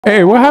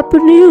Hey, what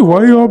happened to you?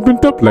 Why you all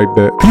bent up like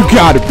that? You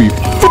gotta be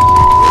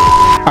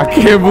I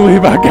can't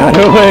believe I got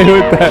away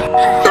with that.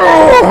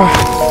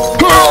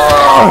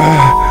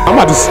 I'm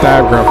about to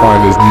stab Grandpa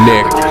in his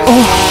neck.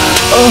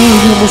 Oh,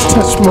 you almost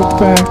touched my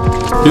back.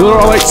 You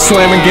look all like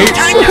slamming gates.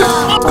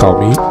 Call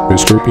me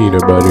Mr.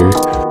 Peanut Butter.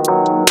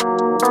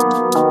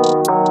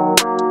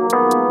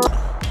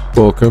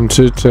 Welcome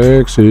to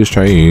Texas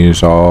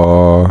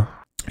Chainsaw.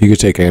 You can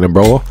take Anna,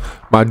 bro.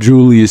 My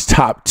Julie is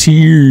top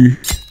tier.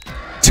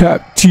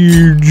 Top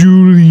tier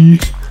Julie.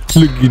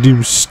 Look at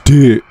them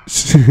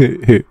steps.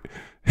 Wait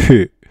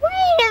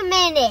a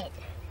minute.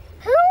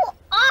 Who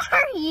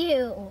are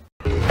you?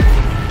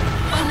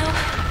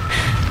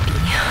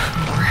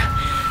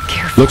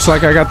 Looks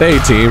like I got the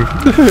A-team.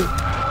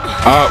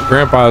 Oh,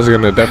 Grandpa's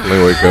gonna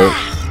definitely wake up.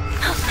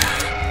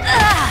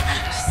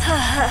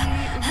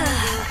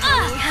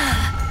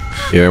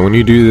 Yeah, when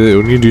you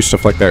do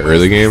stuff like that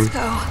early game,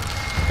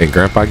 and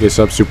Grandpa gets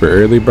up super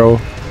early, bro,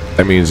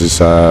 that means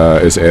it's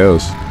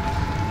L's.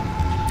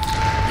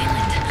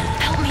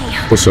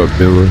 What's up,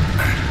 Dylan?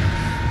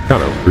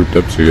 Kind of grouped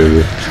up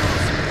together.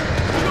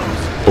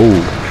 Oh,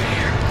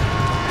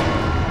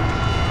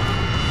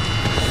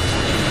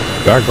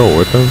 did I go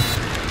with them?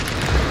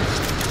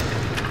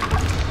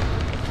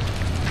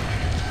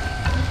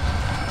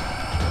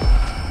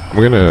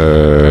 I'm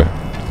gonna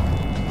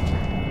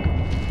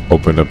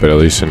open up at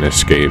least an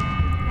escape,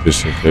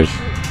 just in case.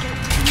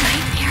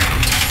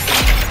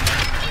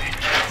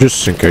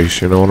 Just in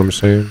case, you know what I'm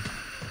saying?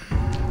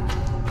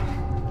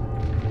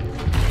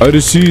 I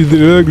see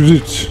the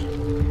exit.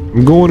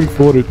 I'm going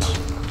for it.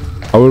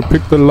 I will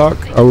pick the lock.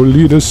 I will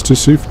lead us to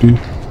safety.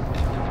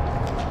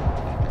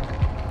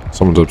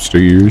 Someone's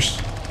upstairs.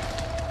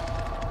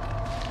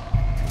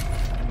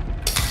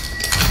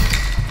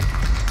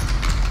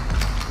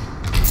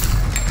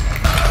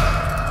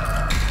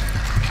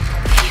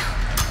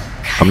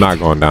 I'm not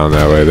going down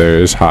that way. There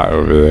is hot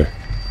over there.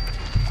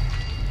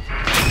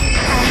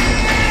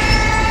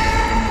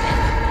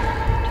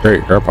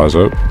 Great, Grandpa's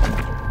up.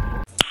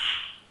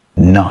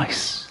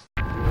 Nice.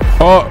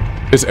 Oh,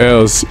 it's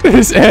L's.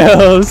 It's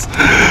L's.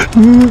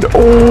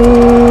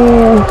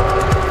 Oh.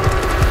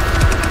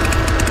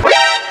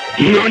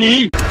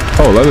 Nani?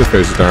 Oh,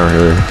 Leatherface is down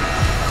here.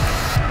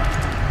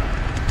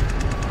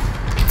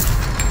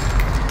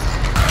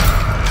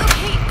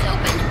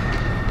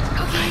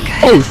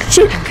 Oh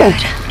shit!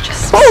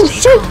 Oh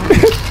shit!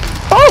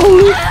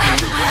 Oh!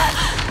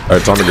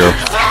 Alright, time to go.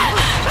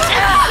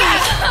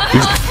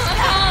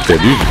 Dude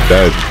just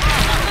dead.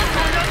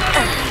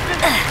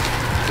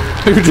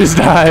 Dude just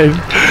died.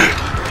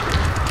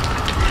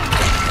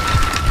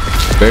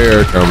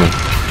 They're coming.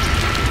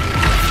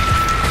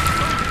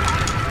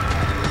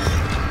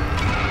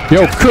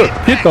 Yo, Cook,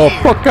 get the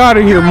fuck out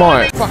of here,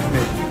 Mike. Fuck me.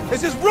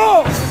 It's just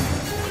wrong.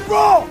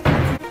 Wrong.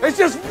 It's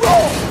just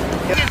wrong.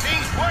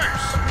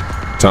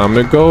 Time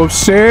to go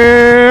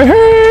upstairs.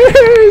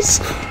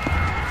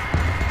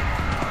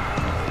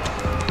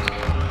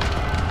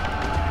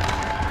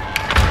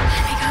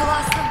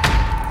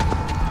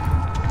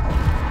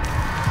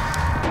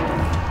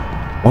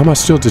 Why am I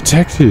still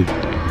detected?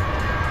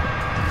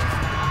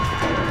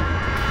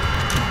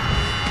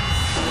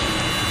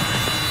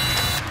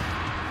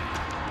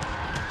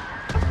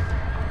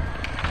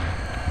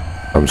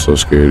 I'm so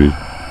scared.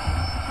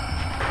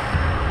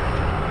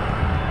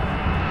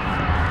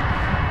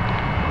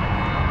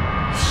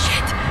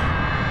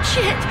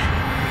 Shit!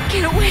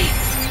 Get away!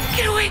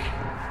 Get away!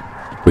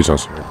 Please don't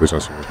see me. Please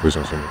don't see me. Please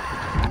don't see me.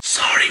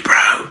 Sorry,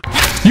 bro.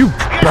 You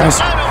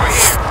bastard!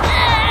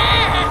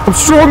 I'm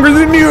stronger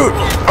than you!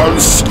 I'm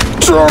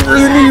stronger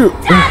than you!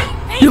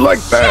 You like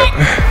that?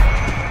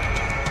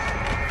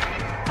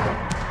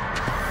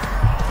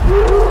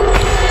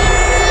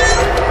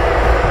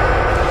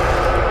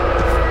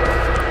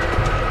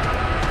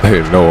 I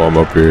didn't know I'm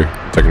up here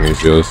taking these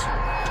heals.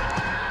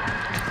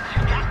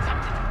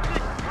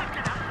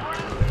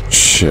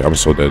 Shit, I'm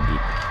so dead.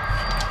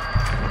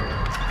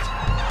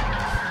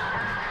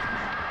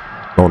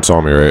 No one saw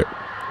me, right?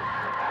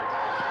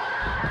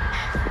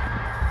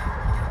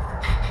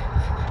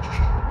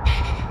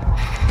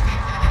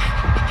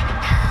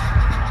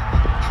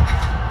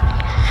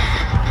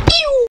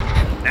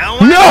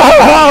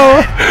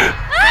 No!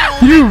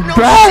 You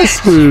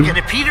bastard!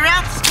 Gonna peter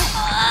out?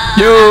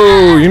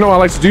 Yo, you know what I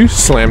like to do?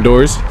 Slam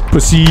doors.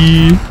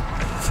 Pussy.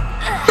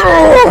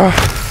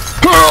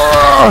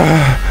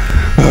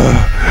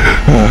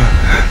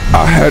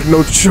 I had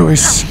no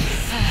choice.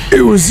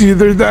 It was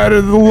either that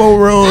or the low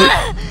road.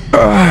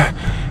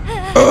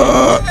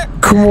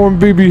 Come on,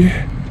 baby.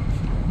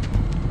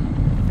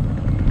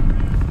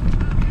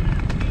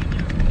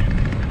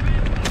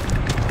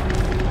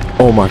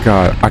 Oh my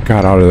god, I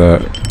got out of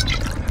that.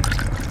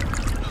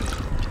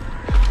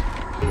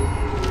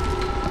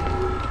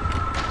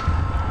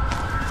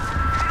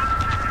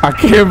 I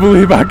can't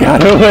believe I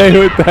got away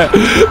with that.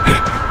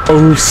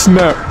 Oh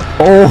snap.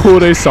 Oh,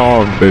 they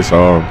saw him. They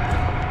saw him.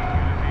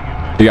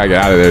 You gotta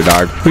get out of there,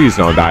 dog. Please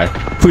don't die.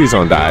 Please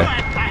don't die.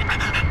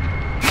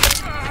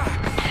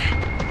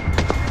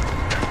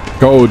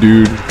 Go,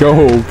 dude.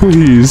 Go,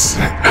 please.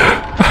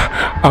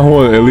 I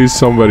want at least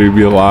somebody to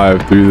be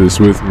alive through this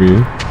with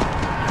me.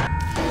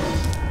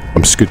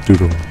 I'm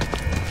skid-doodle.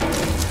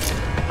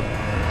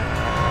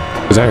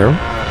 Is that him?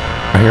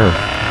 I hear him.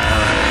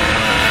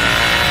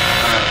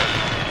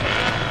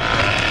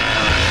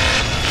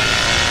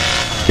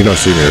 You don't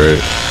see me,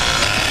 right?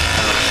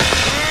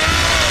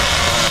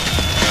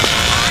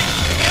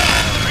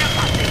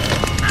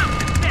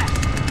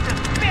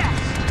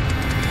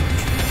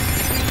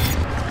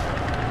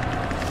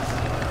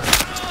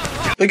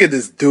 Look at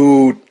this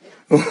dude.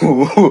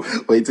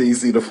 Wait till you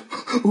see the.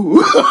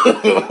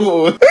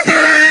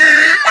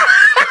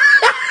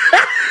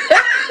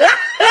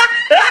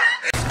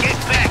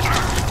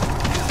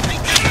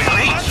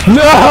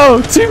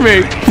 No,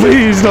 teammate,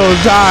 please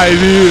don't die,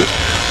 dude.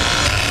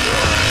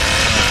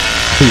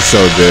 He's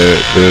so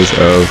dead. This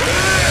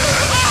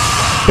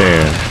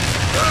damn,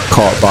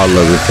 caught by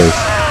Leatherface.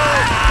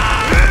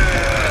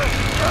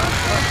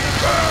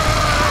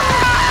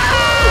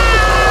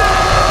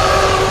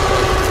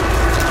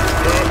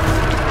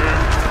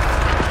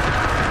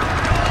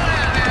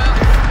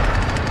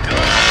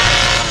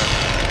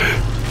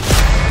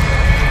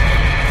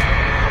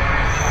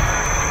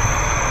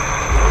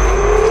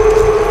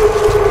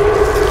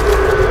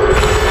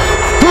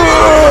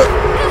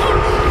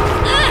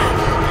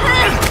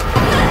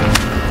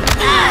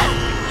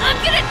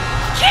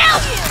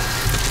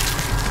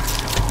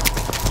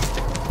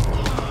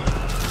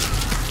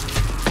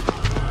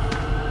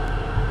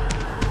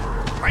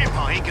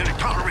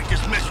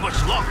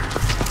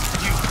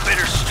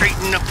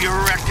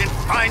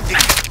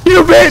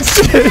 You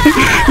bitch!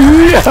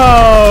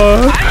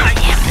 Yo!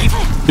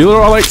 You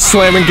little like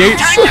slamming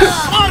gates?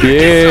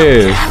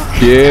 Yeah,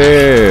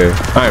 yeah.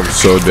 I'm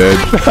so dead.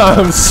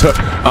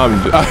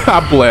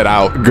 I bled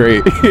out.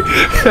 Great.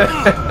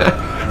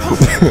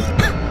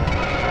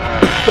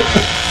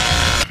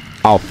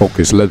 I'll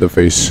focus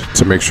Leatherface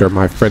to make sure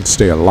my friends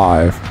stay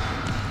alive.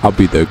 I'll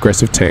be the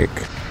aggressive tank.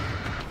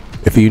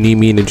 If you need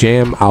me in a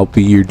jam, I'll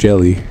be your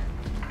jelly.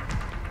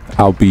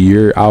 I'll be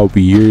your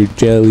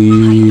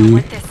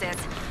jelly.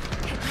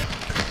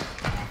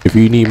 If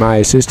you need my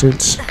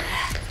assistance,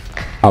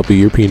 I'll be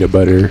your peanut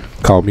butter.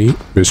 Call me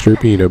Mr.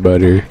 Peanut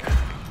Butter.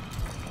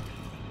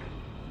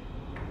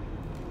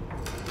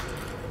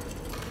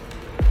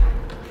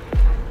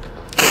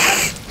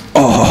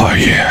 Oh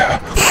yeah.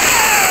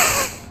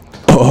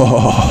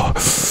 Oh.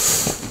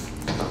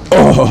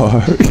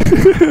 Oh.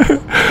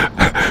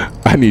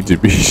 I need to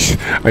be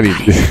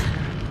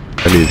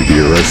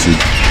arrested.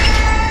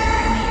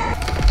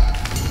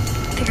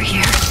 They're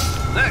here.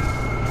 Look,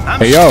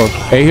 Hey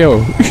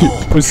yo,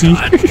 pussy.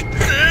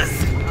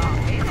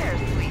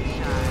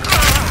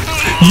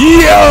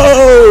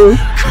 Yo!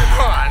 Come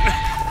on.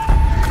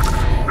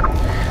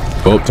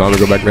 Oh, time to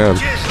go back down.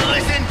 Just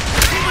listen.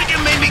 See what you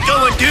made me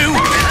go and do.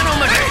 I don't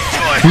much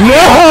enjoy.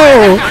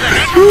 No!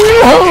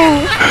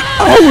 No!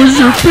 I was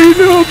your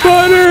peanut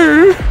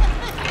butter!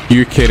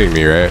 You're kidding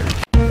me, right?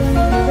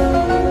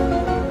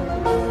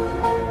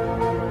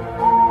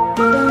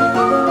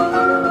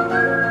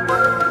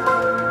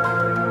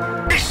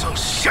 This'll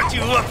shut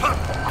you up,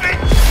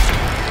 bitch.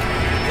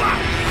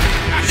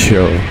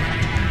 Yo,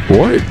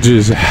 what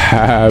just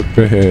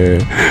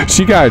happened?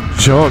 She got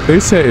jumped. They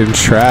set in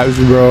traps,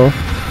 bro.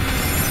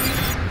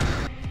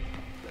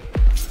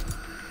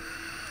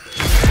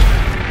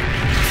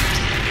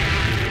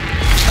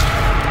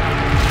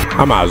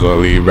 I might as well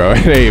leave, bro.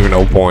 It ain't even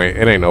no point.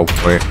 It ain't no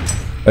point.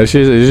 It's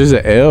just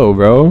an L,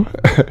 bro.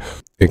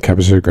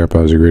 Incapacitated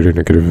grandpa has a greater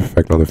negative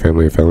effect on the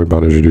family. Family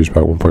bond is reduced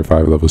by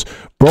 1.5 levels.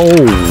 Bro,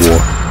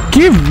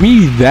 give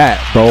me that,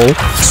 bro.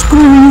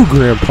 Screw you,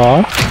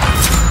 grandpa.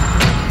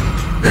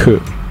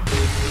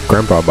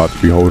 Grandpa about to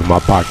be holding my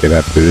pocket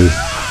after this.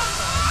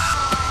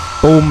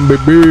 Boom,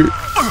 baby.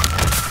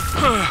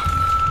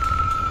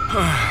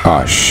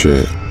 Ah,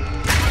 shit.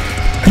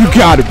 You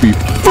gotta be.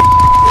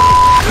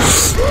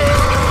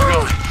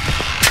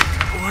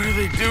 What are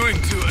they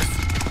doing to us?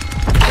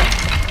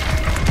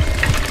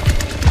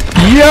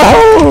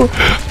 Yo!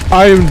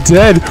 I am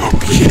dead.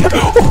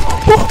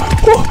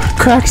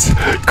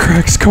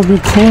 Cracks coming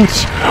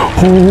clutch.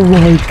 Oh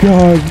my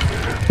god.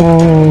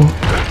 Oh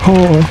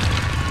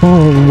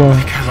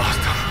my. I lost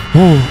them.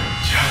 Oh.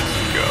 Just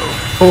go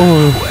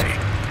away.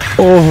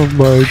 Oh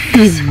my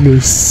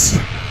goodness.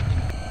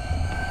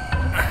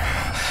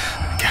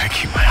 Gotta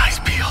keep my eyes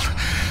peeled.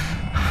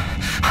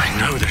 I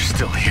know they're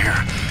still here.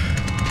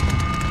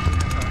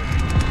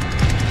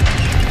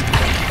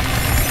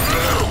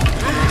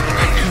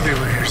 I knew they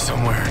were here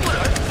somewhere.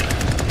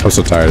 I'm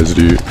so tired of this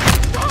dude.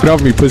 Get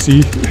off me,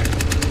 pussy.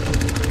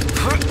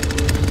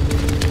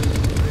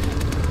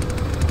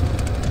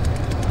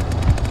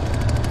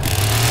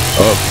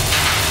 Up.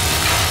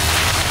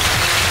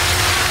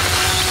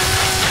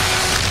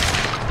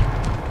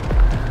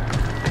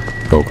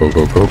 Go.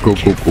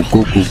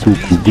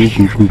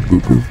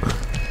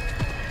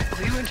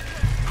 Leland,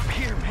 I'm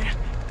here, man.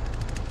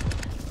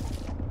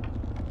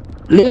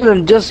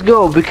 Leland, just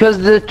go, because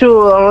the two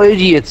are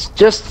idiots.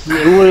 Just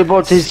worry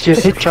about his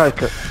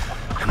hitchhiker.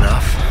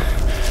 Enough.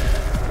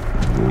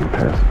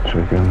 Pass the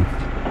chicken.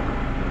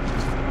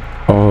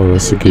 Oh,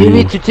 that's a key. You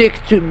need to take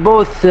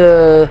both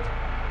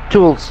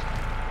tools,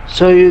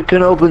 so you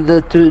can open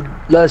the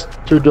last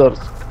two doors.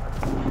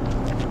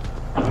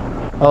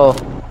 Oh.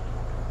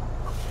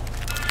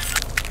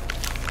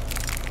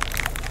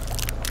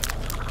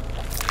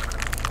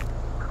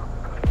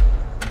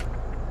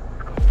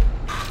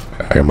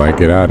 I might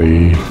get out of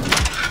here.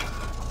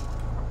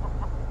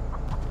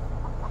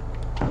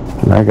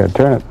 I gotta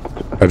turn it.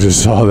 I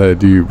just saw that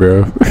dude,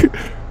 bro.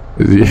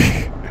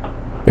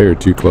 They were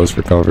too close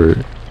for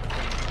comfort.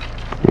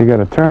 You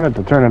gotta turn it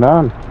to turn it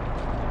on.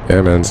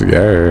 Yeah, man,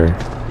 cigar.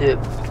 Yep.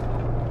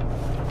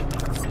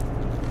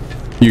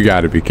 You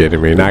gotta be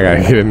kidding me. Now I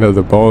gotta get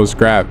another bone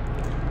scrap.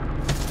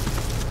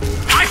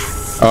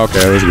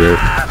 Okay, that's good.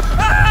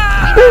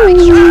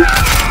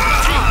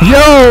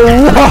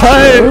 Yo,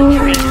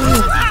 what?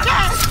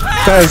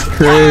 That's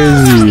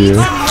crazy.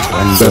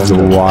 That's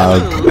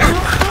wild.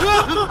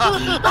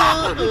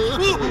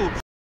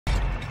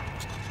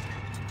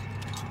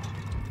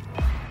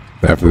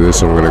 After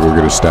this, I'm gonna go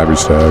get a stabby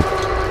stab.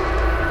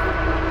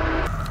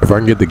 If I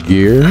can get the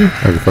gear,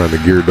 I can find the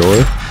gear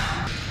door.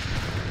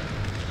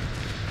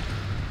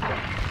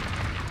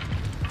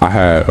 I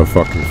had a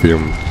fucking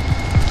feeling.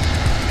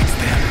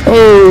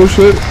 Oh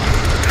shit!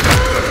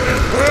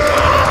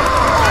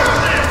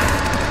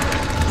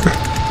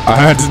 I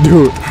had to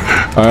do it.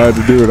 I had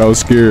to do it. I was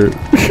scared.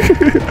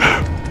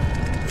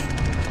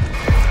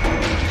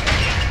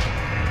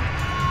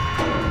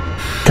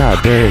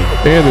 God dang!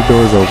 And the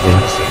door's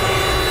open.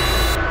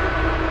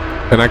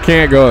 And I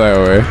can't go that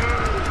way.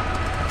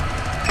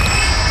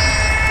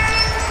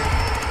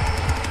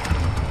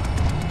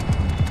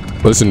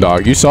 Listen,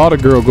 dog, you saw the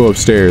girl go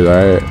upstairs,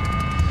 alright?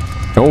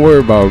 Don't worry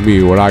about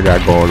me, what I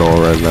got going on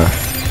right now.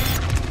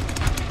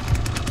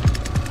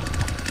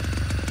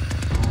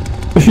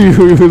 You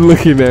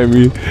looking at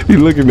me. You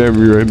looking at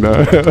me right now.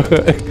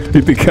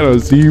 You think I don't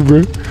see you, bro?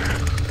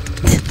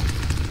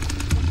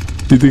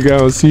 You think I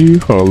don't see you?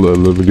 Hold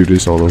on, let me do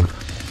this on him.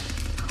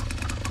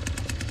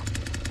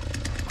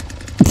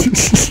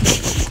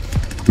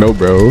 No,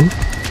 bro.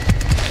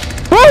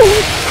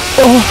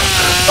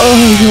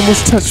 Oh, you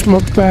almost touched my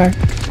back.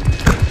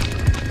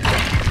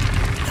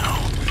 No,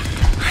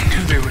 I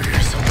knew they were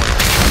here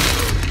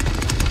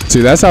somewhere.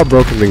 See, that's how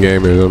broken the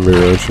game is. I'm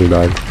real shit,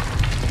 dog.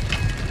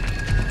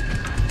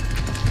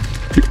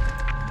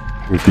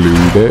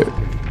 Include it.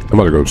 I'm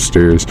about to go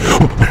upstairs. Go,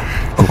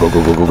 go,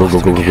 go, go, go, go, go,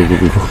 go, go, go, go,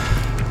 go, go.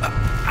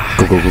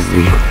 Go, go, go, go.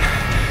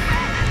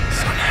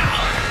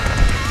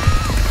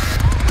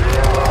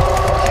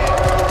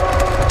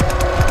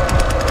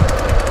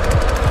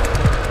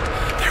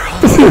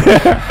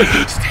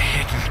 Stay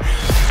hidden.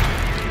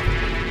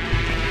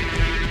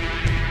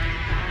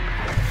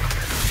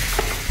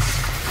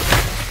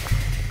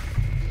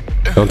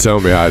 Don't tell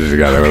me I just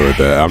got away with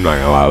that. I'm not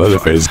gonna lie,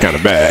 Leatherface is kind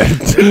of bad.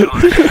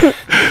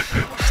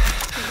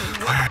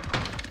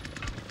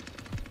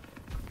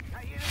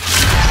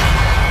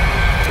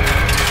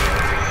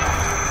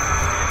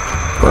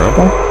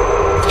 Grandpa?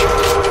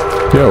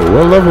 Yo,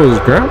 what level is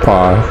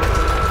Grandpa?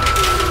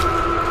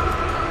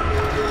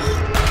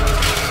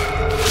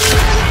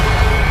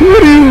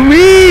 What do you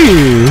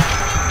mean?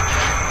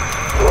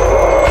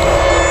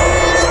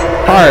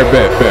 Alright,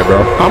 bet, bro.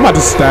 I'm about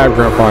to stab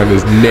Grandpa in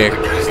his neck.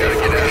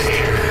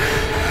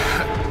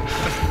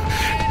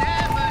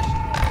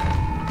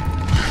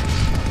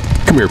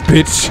 Come here,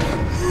 bitch.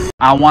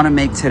 I want to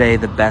make today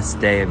the best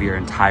day of your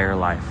entire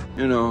life.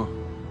 You know,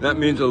 that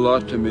means a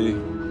lot to me.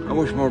 I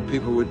wish more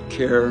people would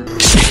care.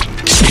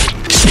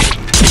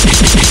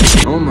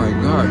 Oh my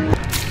God.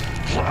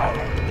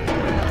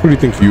 Who do you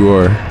think you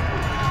are?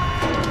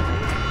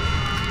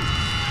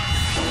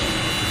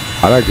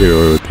 How did I get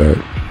away with that?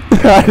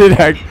 How did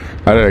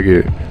I get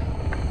it?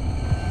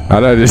 How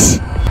did I just...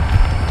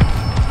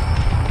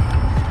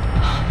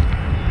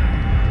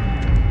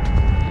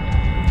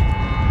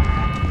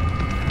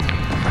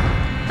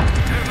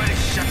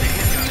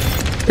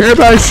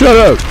 Everybody shut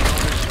up!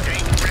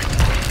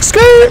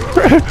 Skate!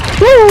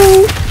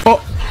 Oh,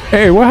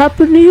 hey, what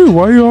happened to you?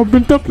 Why you all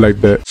bent up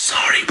like that?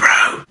 Sorry,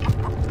 bro.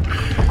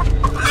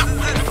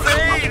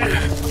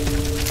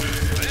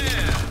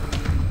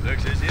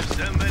 Looks as if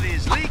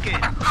somebody's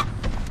leaking.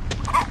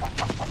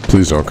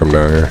 Please don't come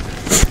down here.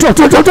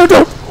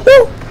 Don't.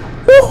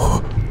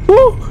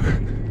 Woo.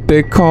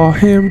 They call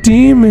him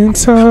Demon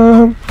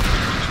Time.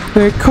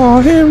 They call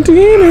him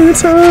Demon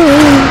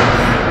Time.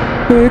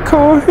 They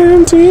call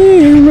him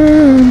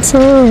Demon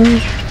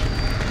Time.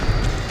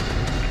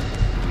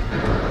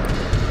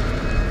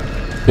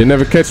 You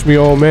never catch me,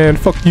 old man.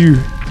 Fuck you.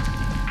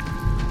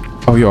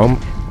 Oh, yo,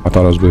 I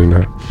thought I was doing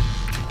that.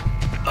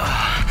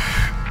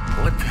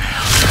 What the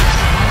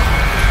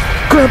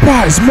hell?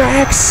 Grandpa is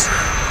Max.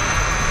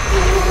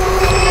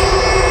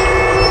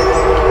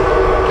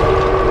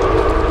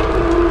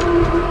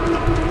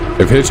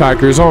 If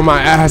Hitchhiker's on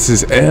my ass,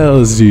 is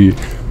LZ.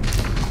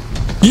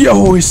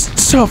 Yo,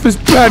 it's tough as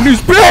Bad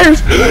News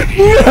Bears.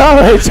 No,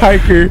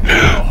 Hitchhiker.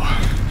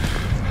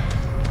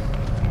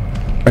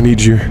 I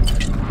need you.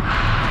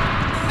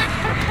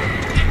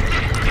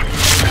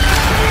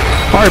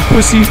 Alright,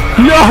 pussy.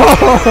 No!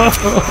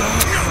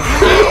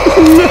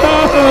 No!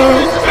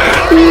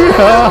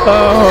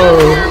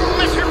 No!